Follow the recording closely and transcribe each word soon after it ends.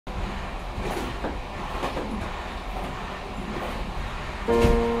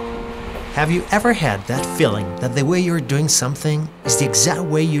Have you ever had that feeling that the way you're doing something is the exact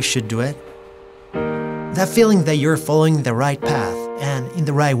way you should do it? That feeling that you're following the right path and in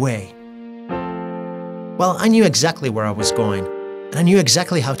the right way? Well, I knew exactly where I was going, and I knew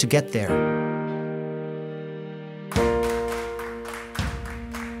exactly how to get there.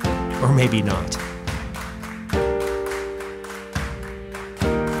 Or maybe not.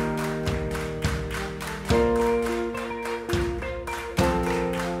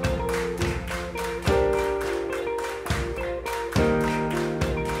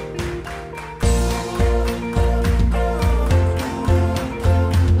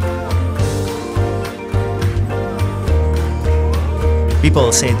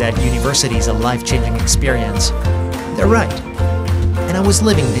 People say that university is a life-changing experience. They're right. And I was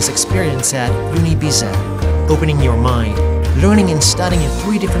living this experience at unibz, opening your mind, learning and studying in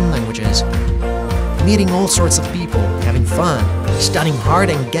 3 different languages, meeting all sorts of people, having fun, studying hard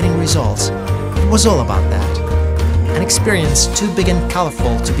and getting results. It was all about that. An experience too big and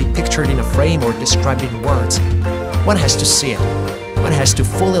colorful to be pictured in a frame or described in words. One has to see it. One has to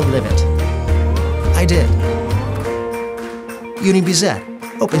fully live it. I did. unibz,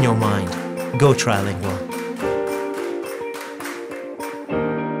 open your mind. Go trilingual.